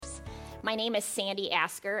My name is Sandy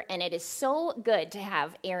Asker, and it is so good to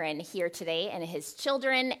have Aaron here today and his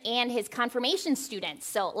children and his confirmation students.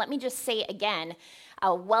 So let me just say again,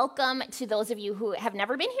 welcome to those of you who have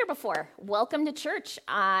never been here before. Welcome to church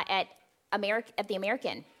at the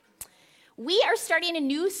American. We are starting a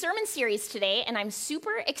new sermon series today, and I'm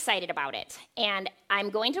super excited about it. And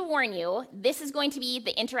I'm going to warn you, this is going to be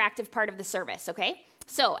the interactive part of the service, okay?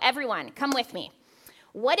 So everyone, come with me.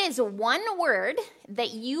 What is one word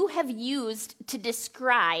that you have used to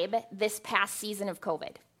describe this past season of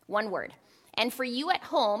COVID? One word. And for you at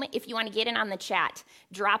home, if you want to get in on the chat,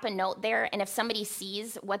 drop a note there. And if somebody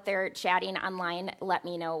sees what they're chatting online, let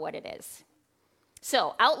me know what it is.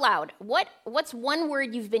 So, out loud, what's one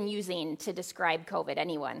word you've been using to describe COVID?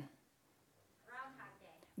 Anyone? Groundhog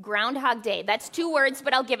Day. Groundhog Day. That's 2 words,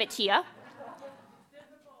 but I'll give it to you.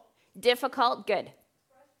 Difficult. Good.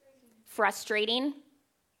 Frustrating.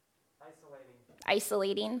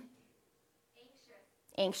 Isolating.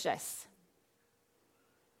 Anxious.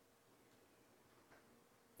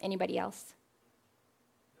 Anybody else?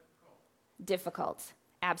 Difficult.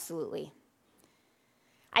 Absolutely.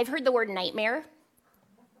 I've heard the word nightmare.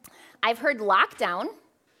 I've heard lockdown,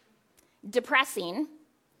 depressing,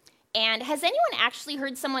 and has anyone actually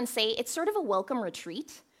heard someone say it's sort of a welcome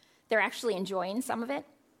retreat? They're actually enjoying some of it?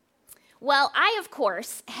 Well, I, of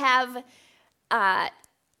course, have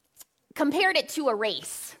compared it to a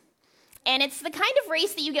race. And it's the kind of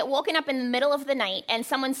race that you get woken up in the middle of the night and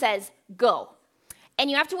someone says, go.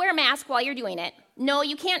 And you have to wear a mask while you're doing it. No,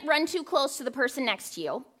 you can't run too close to the person next to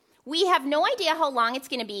you. We have no idea how long it's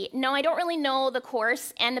going to be. No, I don't really know the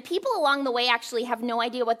course. And the people along the way actually have no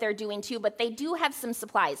idea what they're doing too, but they do have some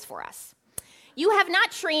supplies for us. You have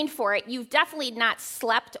not trained for it. You've definitely not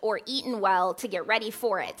slept or eaten well to get ready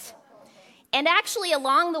for it. And actually,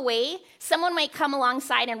 along the way, someone might come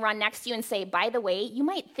alongside and run next to you and say, by the way, you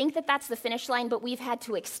might think that that's the finish line, but we've had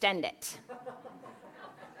to extend it.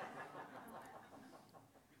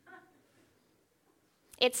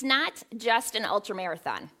 It's not just an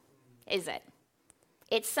ultramarathon, is it?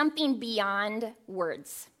 It's something beyond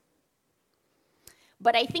words.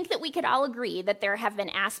 But I think that we could all agree that there have been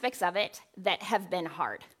aspects of it that have been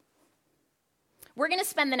hard. We're going to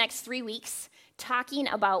spend the next 3 weeks talking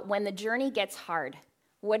about when the journey gets hard,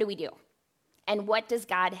 what do we do? And what does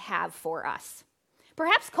God have for us?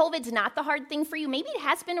 Perhaps COVID's not the hard thing for you. Maybe it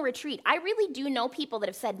has been a retreat. I really do know people that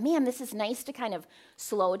have said, man, this is nice to kind of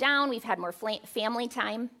slow down. We've had more family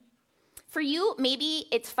time. For you, maybe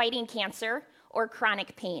it's fighting cancer or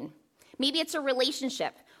chronic pain. Maybe it's a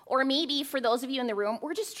relationship. Or maybe for those of you in the room,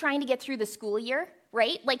 we're just trying to get through the school year,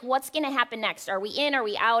 right? Like what's going to happen next? Are we in? Are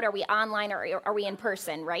we out? Are we online? Or are we in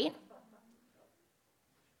person, right?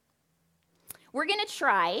 We're going to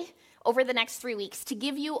try over the next 3 weeks to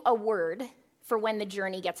give you a word for when the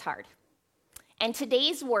journey gets hard. And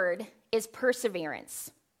today's word is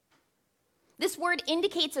perseverance. This word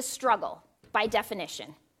indicates a struggle by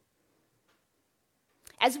definition.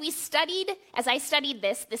 As I studied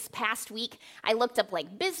this past week, I looked up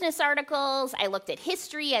like business articles, I looked at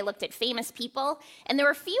history, I looked at famous people, and there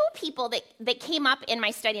were a few people that came up in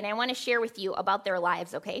my study, and I want to share with you about their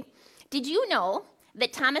lives, okay? Did you know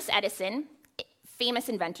that Thomas Edison, famous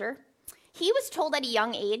inventor, he was told at a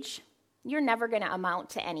young age, you're never going to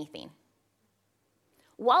amount to anything.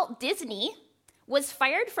 Walt Disney was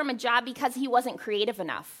fired from a job because he wasn't creative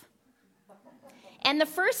enough. And the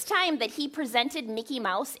first time that he presented Mickey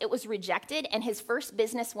Mouse, it was rejected, and his first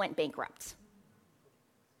business went bankrupt.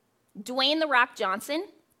 Dwayne "The Rock" Johnson,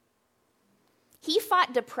 he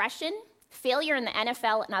fought depression, failure in the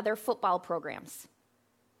NFL, and other football programs.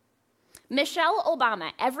 Michelle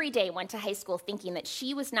Obama every day went to high school thinking that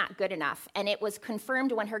she was not good enough, and it was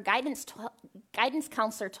confirmed when her guidance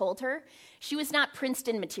counselor told her she was not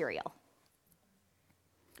Princeton material.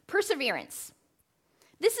 Perseverance.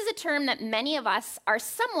 This is a term that many of us are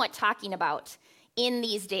somewhat talking about in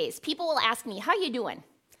these days. People will ask me, how you doing?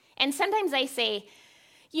 And sometimes I say,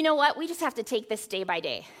 you know what, we just have to take this day by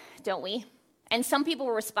day, don't we? And some people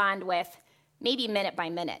will respond with, maybe minute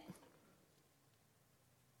by minute.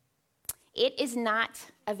 It is not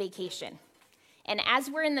a vacation. And as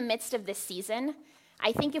we're in the midst of this season,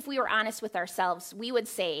 I think if we were honest with ourselves, we would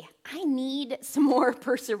say, I need some more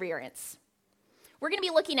perseverance. We're going to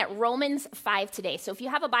be looking at Romans 5 today. So if you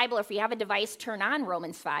have a Bible or if you have a device, turn on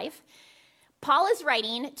Romans 5. Paul is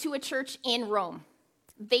writing to a church in Rome.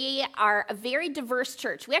 They are a very diverse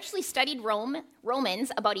church. We actually studied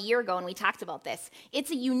Romans about a year ago, and we talked about this.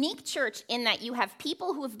 It's a unique church in that you have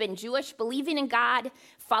people who have been Jewish, believing in God,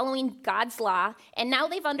 following God's law, and now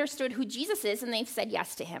they've understood who Jesus is, and they've said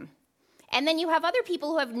yes to him. And then you have other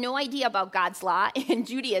people who have no idea about God's law in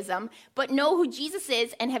Judaism, but know who Jesus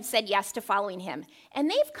is and have said yes to following him. And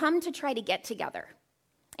they've come to try to get together.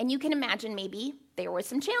 And you can imagine maybe there were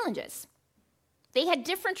some challenges. They had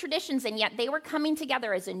different traditions, and yet they were coming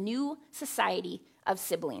together as a new society of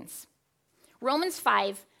siblings. Romans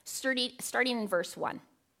 5, starting in verse 1.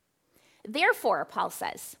 Therefore, Paul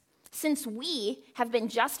says, since we have been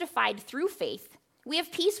justified through faith, we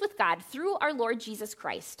have peace with God through our Lord Jesus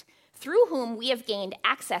Christ, through whom we have gained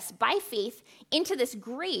access by faith into this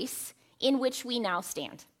grace in which we now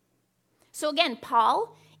stand. So again,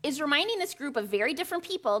 Paul is reminding this group of very different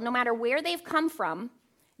people, no matter where they've come from,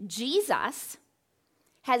 Jesus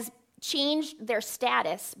has changed their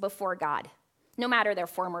status before God. No matter their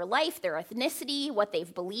former life, their ethnicity, what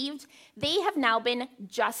they've believed, they have now been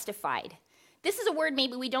justified. This is a word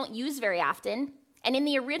maybe we don't use very often, and in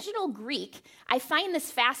the original Greek, I find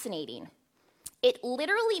this fascinating. It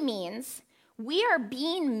literally means we have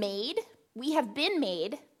been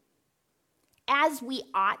made as we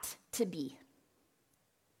ought to be,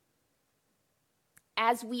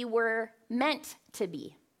 as we were meant to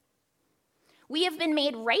be. We have been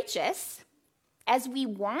made righteous as we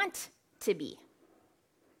want to be.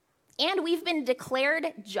 And we've been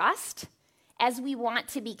declared just as we want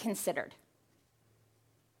to be considered.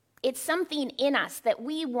 It's something in us that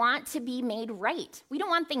we want to be made right. We don't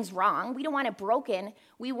want things wrong. We don't want it broken.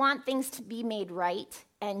 We want things to be made right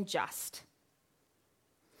and just.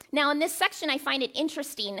 Now, in this section, I find it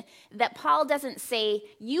interesting that Paul doesn't say,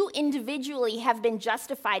 you individually have been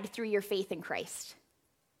justified through your faith in Christ.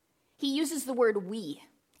 He uses the word we,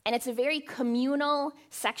 and it's a very communal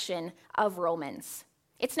section of Romans.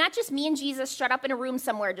 It's not just me and Jesus shut up in a room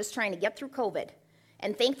somewhere just trying to get through COVID.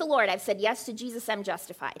 And thank the Lord, I've said yes to Jesus, I'm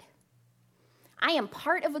justified. I am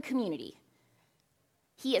part of a community.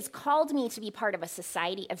 He has called me to be part of a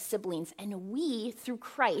society of siblings, and we, through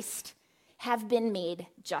Christ, have been made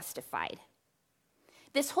justified.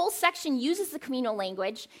 This whole section uses the communal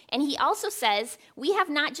language, and he also says we have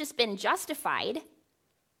not just been justified,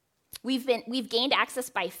 we've gained access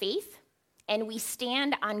by faith, and we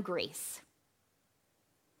stand on grace.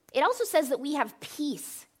 It also says that we have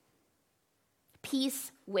peace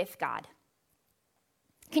with God.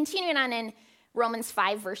 Continuing on in Romans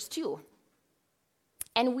 5, verse 2.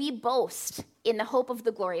 And we boast in the hope of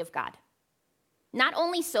the glory of God. Not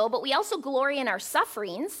only so, but we also glory in our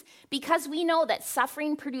sufferings because we know that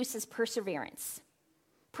suffering produces perseverance.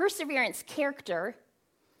 Perseverance, character,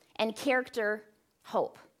 and character,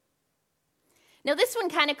 hope. Now, this one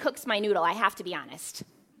kind of cooks my noodle, I have to be honest.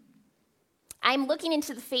 I'm looking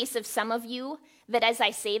into the face of some of you that as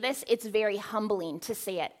I say this, it's very humbling to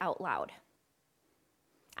say it out loud.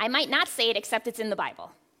 I might not say it except it's in the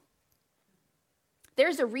Bible.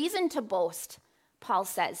 There's a reason to boast, Paul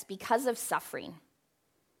says, because of suffering.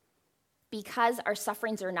 Because our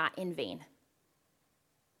sufferings are not in vain.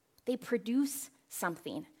 They produce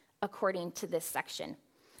something, according to this section.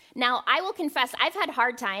 Now, I will confess, I've had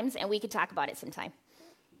hard times, and we could talk about it sometime.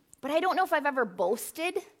 But I don't know if I've ever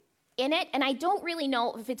boasted in it, and I don't really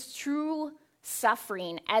know if it's true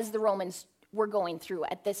suffering as the Romans were going through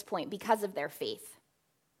at this point because of their faith.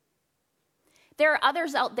 There are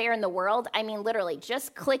others out there in the world, I mean, literally,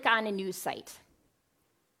 just click on a news site.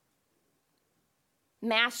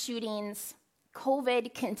 Mass shootings,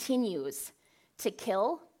 COVID continues to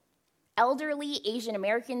kill, elderly Asian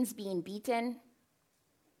Americans being beaten.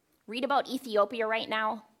 Read about Ethiopia right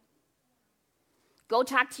now. Go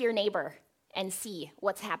talk to your neighbor and see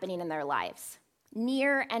what's happening in their lives.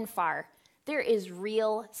 Near and far, there is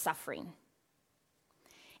real suffering.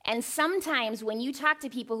 And sometimes when you talk to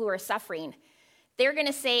people who are suffering, they're going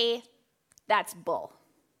to say, that's bull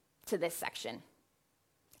to this section.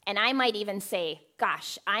 And I might even say,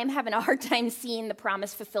 gosh, I'm having a hard time seeing the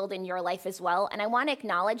promise fulfilled in your life as well. And I want to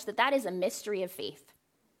acknowledge that that is a mystery of faith.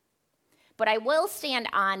 But I will stand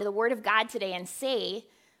on the word of God today and say,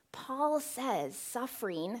 Paul says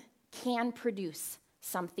suffering can produce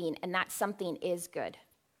something, and that something is good.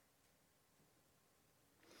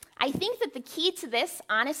 I think that the key to this,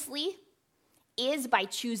 honestly, is by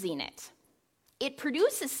choosing it. It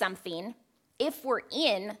produces something if we're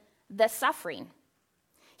in the suffering.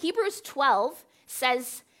 Hebrews 12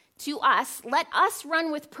 says to us, let us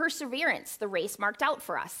run with perseverance the race marked out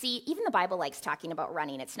for us. See, even the Bible likes talking about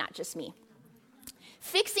running. It's not just me.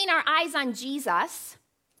 Fixing our eyes on Jesus,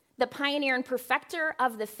 the pioneer and perfecter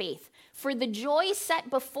of the faith. For the joy set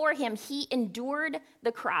before him, he endured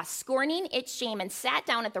the cross, scorning its shame, and sat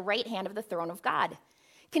down at the right hand of the throne of God.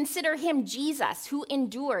 Consider him Jesus, who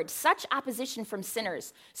endured such opposition from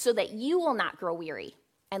sinners, so that you will not grow weary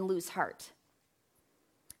and lose heart.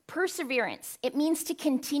 Perseverance, it means to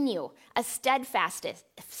continue, a steadfastness,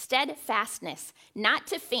 not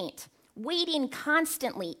to faint, waiting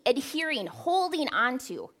constantly, adhering, holding on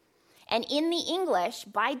to. And in the English,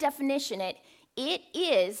 by definition, it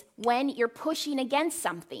is when you're pushing against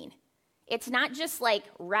something. It's not just like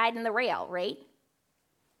riding the rail, right?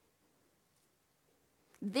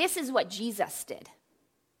 This is what Jesus did.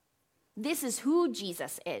 This is who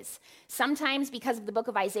Jesus is. Sometimes, because of the book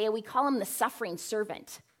of Isaiah, we call him the suffering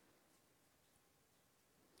servant.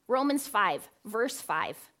 Romans 5, verse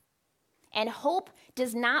 5. And hope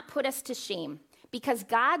does not put us to shame, because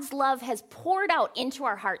God's love has poured out into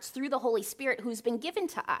our hearts through the Holy Spirit who's been given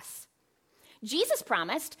to us. Jesus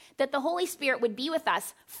promised that the Holy Spirit would be with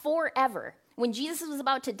us forever. When Jesus was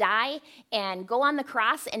about to die and go on the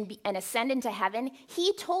cross and ascend into heaven,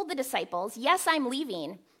 he told the disciples, yes, I'm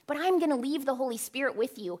leaving, but I'm going to leave the Holy Spirit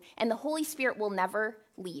with you, and the Holy Spirit will never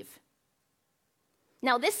leave.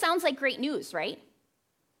 Now, this sounds like great news, right?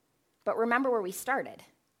 But remember where we started.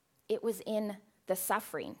 It was in the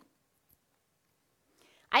suffering.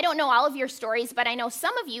 I don't know all of your stories, but I know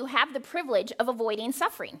some of you have the privilege of avoiding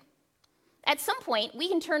suffering. At some point, we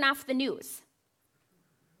can turn off the news.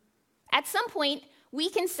 At some point, we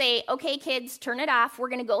can say, okay, kids, turn it off. We're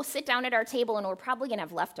going to go sit down at our table, and we're probably going to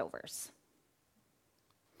have leftovers.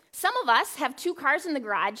 Some of us have 2 cars in the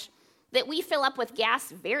garage that we fill up with gas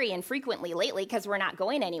very infrequently lately because we're not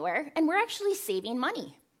going anywhere, and we're actually saving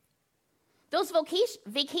money. Those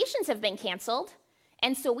vacations have been canceled,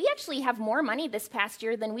 and so we actually have more money this past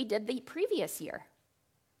year than we did the previous year.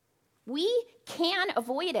 We can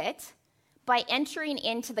avoid it by entering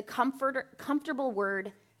into the comfortable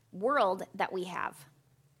world that we have.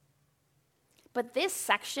 But this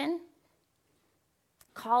section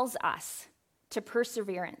calls us to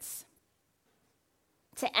perseverance,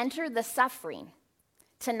 to enter the suffering,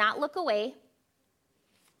 to not look away,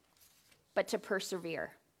 but to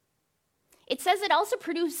persevere. It says it also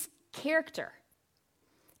produces character.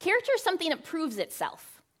 Character is something that proves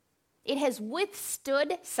itself. It has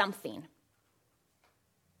withstood something.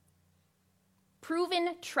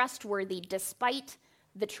 Proven trustworthy despite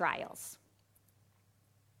the trials.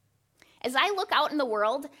 As I look out in the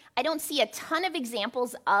world, I don't see a ton of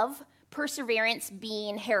examples of perseverance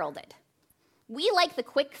being heralded. We like the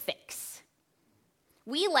quick fix.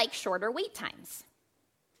 We like shorter wait times.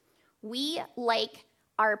 We like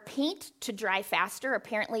our paint to dry faster.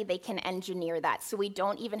 Apparently, they can engineer that, so we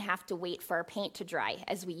don't even have to wait for our paint to dry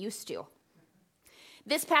as we used to.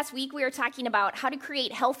 This past week, we were talking about how to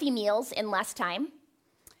create healthy meals in less time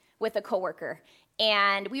with a coworker.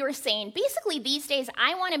 And we were saying, basically, these days,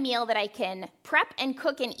 I want a meal that I can prep and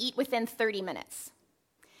cook and eat within 30 minutes.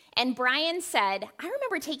 And Brian said, I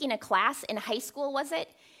remember taking a class in high school, was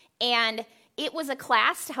it? And it was a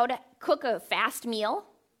class how to cook a fast meal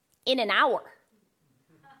in an hour.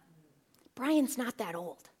 Brian's not that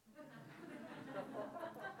old.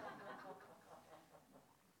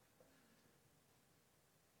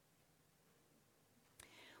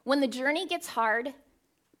 When the journey gets hard,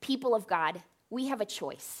 people of God, we have a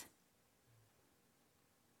choice.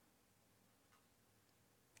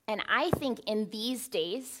 And I think in these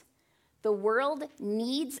days, the world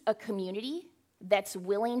needs a community that's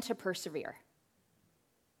willing to persevere.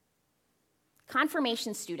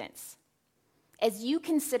 Confirmation students, as you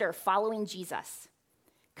consider following Jesus,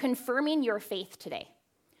 confirming your faith today,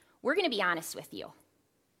 we're going to be honest with you.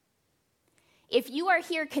 If you are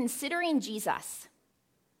here considering Jesus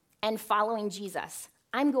and following Jesus,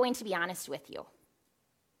 I'm going to be honest with you.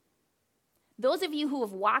 Those of you who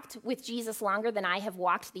have walked with Jesus longer than I have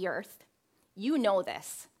walked the earth, you know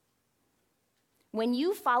this. When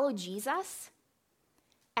you follow Jesus,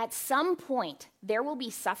 at some point, there will be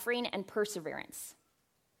suffering and perseverance.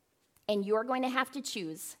 And you're going to have to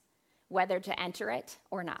choose whether to enter it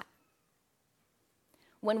or not.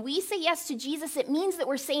 When we say yes to Jesus, it means that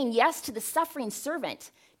we're saying yes to the suffering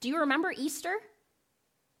servant. Do you remember Easter?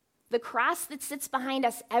 The cross that sits behind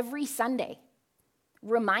us every Sunday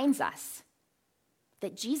reminds us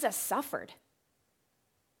that Jesus suffered.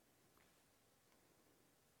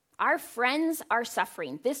 Our friends are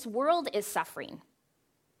suffering. This world is suffering.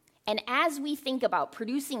 And as we think about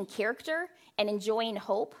producing character and enjoying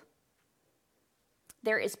hope,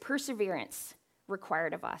 there is perseverance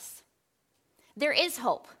required of us. There is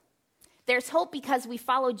hope. There's hope because we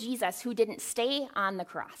follow Jesus who didn't stay on the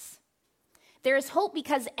cross. There is hope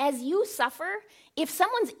because as you suffer, if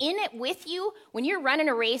someone's in it with you, when you're running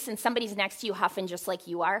a race and somebody's next to you huffing just like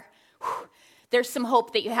you are, there's some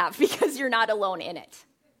hope that you have because you're not alone in it.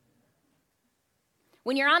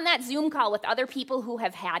 When you're on that Zoom call with other people who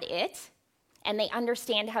have had it and they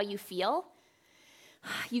understand how you feel,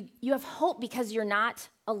 You have hope because you're not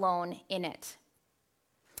alone in it.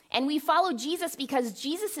 And we follow Jesus because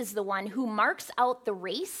Jesus is the one who marks out the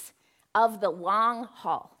race of the long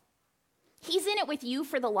haul. He's in it with you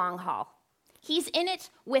for the long haul. He's in it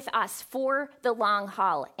with us for the long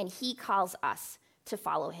haul, and he calls us to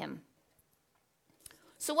follow him.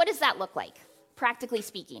 So what does that look like, practically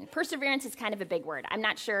speaking? Perseverance is kind of a big word. I'm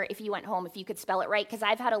not sure if you went home if you could spell it right, because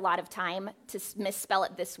I've had a lot of time to misspell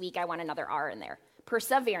it this week. I want another R in there.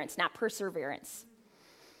 Perseverance, not perseverance.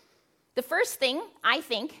 The first thing, I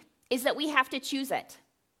think, is that we have to choose it.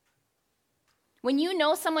 When you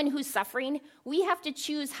know someone who's suffering, we have to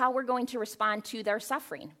choose how we're going to respond to their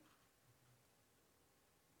suffering.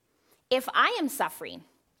 If I am suffering,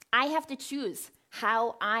 I have to choose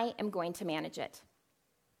how I am going to manage it.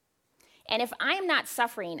 And if I am not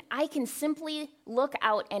suffering, I can simply look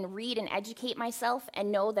out and read and educate myself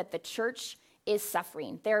and know that the church is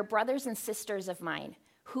suffering. There are brothers and sisters of mine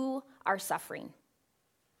who are suffering.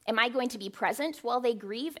 Am I going to be present while they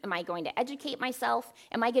grieve? Am I going to educate myself?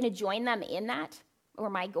 Am I going to join them in that? Or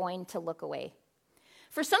am I going to look away?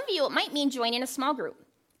 For some of you, it might mean joining a small group.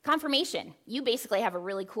 Confirmation, you basically have a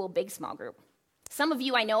really cool big small group. Some of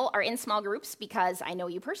you I know are in small groups because I know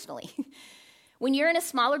you personally. When you're in a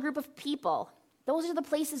smaller group of people, those are the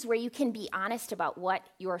places where you can be honest about what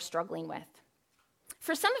you are struggling with.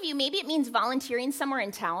 For some of you, maybe it means volunteering somewhere in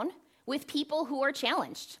town with people who are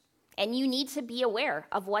challenged, and you need to be aware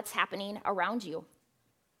of what's happening around you.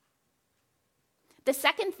 The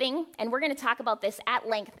second thing, and we're going to talk about this at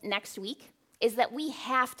length next week, is that we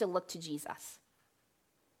have to look to Jesus.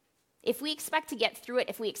 If we expect to get through it,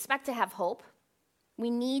 if we expect to have hope, we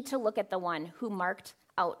need to look at the one who marked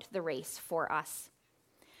out the race for us.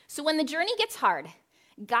 So when the journey gets hard,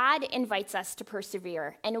 God invites us to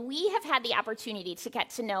persevere, and we have had the opportunity to get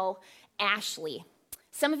to know Ashley.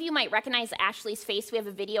 Some of you might recognize Ashley's face. We have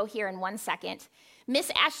a video here in 1 second.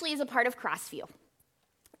 Miss Ashley is a part of Crossview,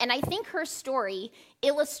 and I think her story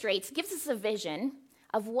gives us a vision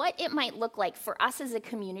of what it might look like for us as a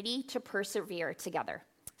community to persevere together.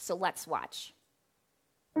 So let's watch.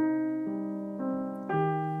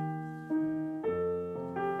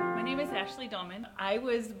 My name is Ashley Dolman. I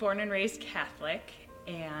was born and raised Catholic,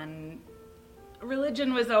 and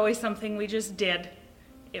religion was always something we just did.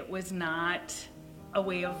 It was not a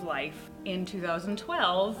way of life. In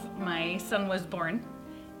 2012, my son was born,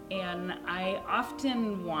 and I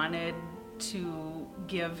often wanted to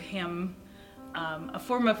give him a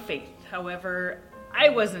form of faith. However, I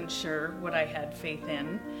wasn't sure what I had faith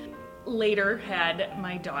in. Later had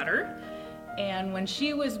my daughter, and when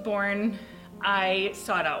she was born, I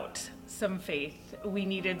sought out some faith. We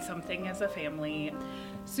needed something as a family.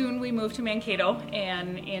 Soon we moved to Mankato,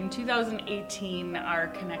 and in 2018, our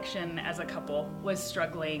connection as a couple was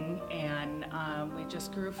struggling, and we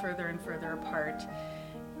just grew further and further apart.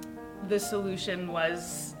 The solution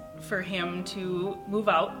was for him to move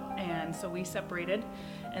out, and so we separated,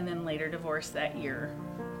 and then later divorced that year.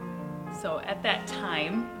 So at that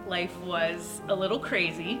time, life was a little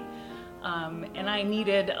crazy, and I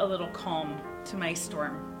needed a little calm to my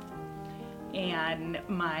storm. And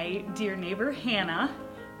my dear neighbor Hannah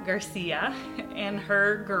Garcia and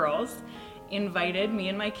her girls invited me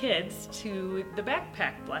and my kids to the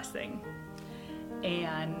backpack blessing.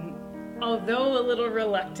 And although a little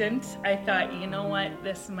reluctant, I thought, you know what,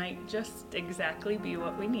 this might just exactly be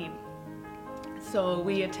what we need. So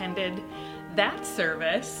we attended that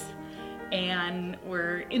service and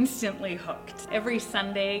were instantly hooked. Every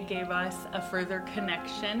Sunday gave us a further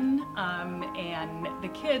connection, and the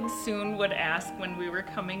kids soon would ask when we were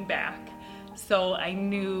coming back. So I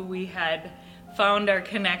knew we had found our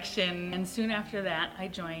connection, and soon after that I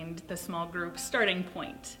joined the small group Starting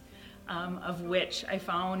Point, of which I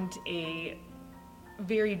found a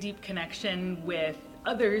very deep connection with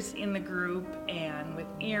others in the group and with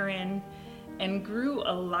Aaron, and grew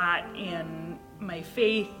a lot in my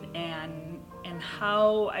faith and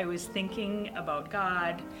how I was thinking about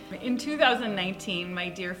God. In 2019, my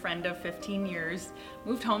dear friend of 15 years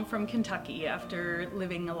moved home from Kentucky after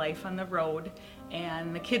living a life on the road,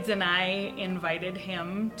 and the kids and I invited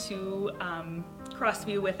him to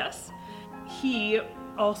Crossview with us. He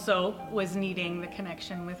also was needing the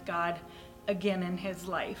connection with God again in his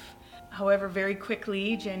life. However, very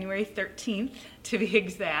quickly, January 13th to be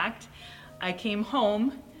exact, I came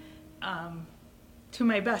home to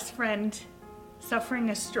my best friend suffering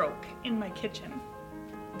a stroke in my kitchen.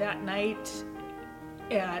 That night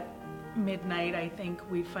at midnight, I think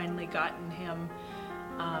we'd finally gotten him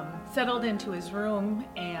settled into his room,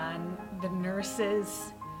 and the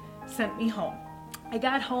nurses sent me home. I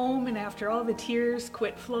got home, and after all the tears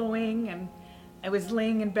quit flowing and I was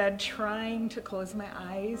laying in bed trying to close my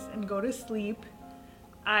eyes and go to sleep.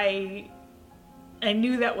 I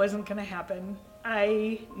knew that wasn't going to happen.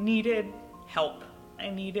 I needed help. I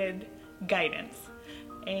needed guidance.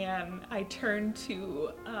 And I turned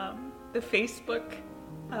to the Facebook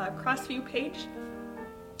Crossview page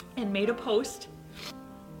and made a post.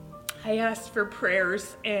 I asked for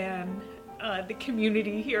prayers, and the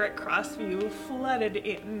community here at Crossview flooded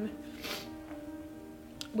in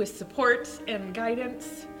with support and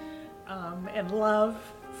guidance and love,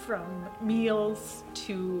 from meals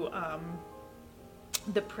to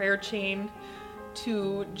the prayer chain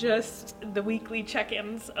to just the weekly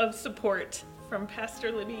check-ins of support from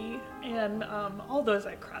Pastor Libby and all those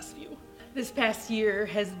at Crossview. This past year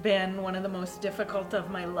has been one of the most difficult of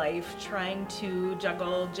my life, trying to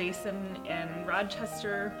juggle Jason and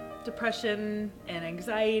Rochester, depression and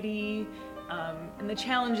anxiety, and the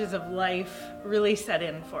challenges of life really set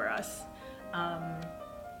in for us.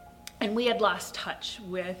 And we had lost touch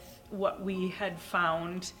with what we had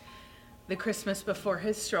found the Christmas before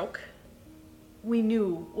his stroke. We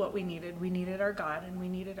knew what we needed. We needed our God, and we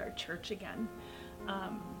needed our church again.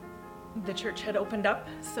 The church had opened up,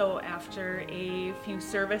 so after a few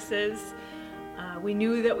services, we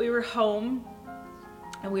knew that we were home,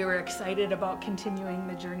 and we were excited about continuing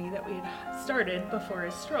the journey that we had started before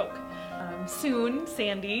his stroke. Soon,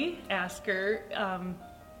 Sandy Asker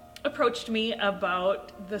approached me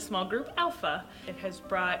about the small group Alpha. It has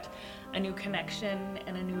brought a new connection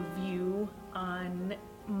and a new view on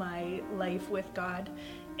my life with God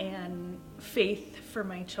and faith for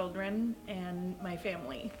my children and my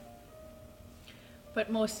family.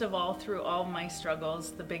 But most of all, through all my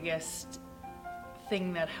struggles, the biggest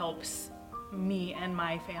thing that helps me and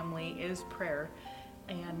my family is prayer,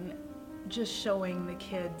 and just showing the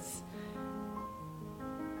kids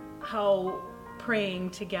how praying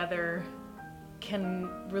together can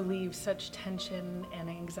relieve such tension and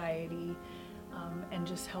anxiety, and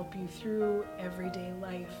just help you through everyday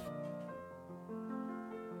life.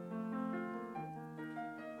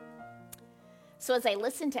 So as I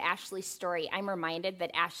listen to Ashley's story, I'm reminded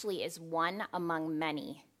that Ashley is one among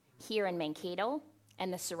many here in Mankato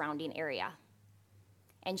and the surrounding area.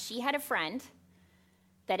 And she had a friend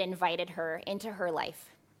that invited her into her life.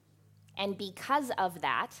 And because of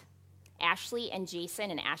that, Ashley and Jason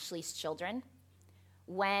and Ashley's children,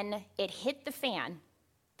 when it hit the fan,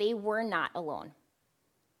 they were not alone.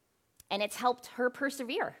 And it's helped her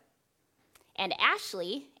persevere. And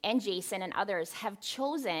Ashley and Jason and others have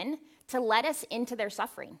chosen to let us into their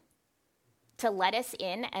suffering, to let us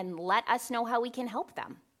in and let us know how we can help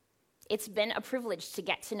them. It's been a privilege to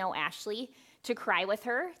get to know Ashley, to cry with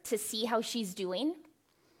her, to see how she's doing.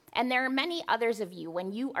 And there are many others of you,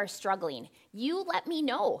 when you are struggling, you let me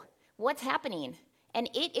know what's happening. And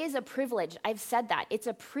it is a privilege. I've said that. It's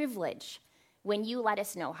a privilege when you let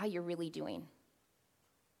us know how you're really doing.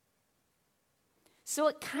 So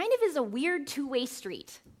it kind of is a weird two-way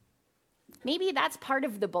street. Maybe that's part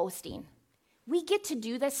of the boasting. We get to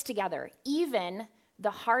do this together, even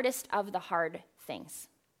the hardest of the hard things.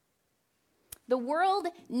 The world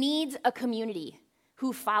needs a community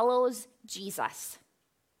who follows Jesus.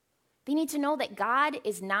 They need to know that God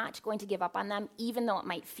is not going to give up on them, even though it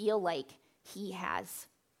might feel like he has.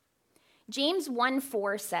 James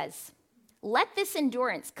 1:4 says, "Let this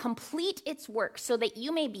endurance complete its work so that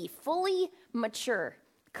you may be fully mature,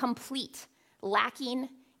 complete, lacking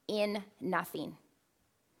in nothing."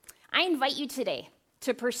 I invite you today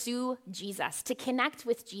to pursue Jesus, to connect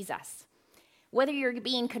with Jesus. Whether you're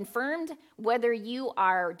being confirmed, whether you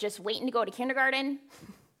are just waiting to go to kindergarten,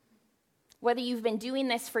 whether you've been doing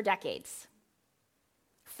this for decades,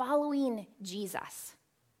 following Jesus.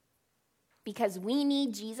 Because we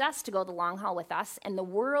need Jesus to go the long haul with us, and the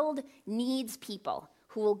world needs people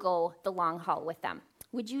who will go the long haul with them.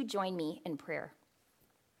 Would you join me in prayer?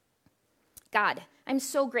 God, I'm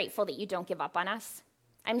so grateful that you don't give up on us.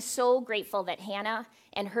 I'm so grateful that Hannah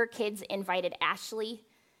and her kids invited Ashley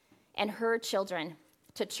and her children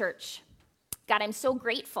to church. God, I'm so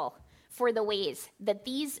grateful for the ways that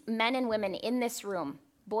these men and women in this room,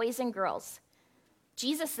 boys and girls,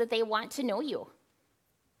 Jesus, that they want to know you,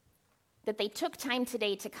 that they took time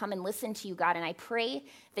today to come and listen to you, God, and I pray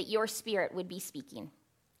that your Spirit would be speaking.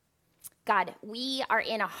 God, we are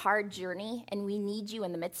in a hard journey, and we need you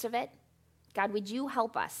in the midst of it. God, would you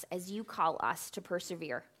help us as you call us to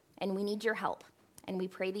persevere? And we need your help. And we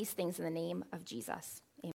pray these things in the name of Jesus.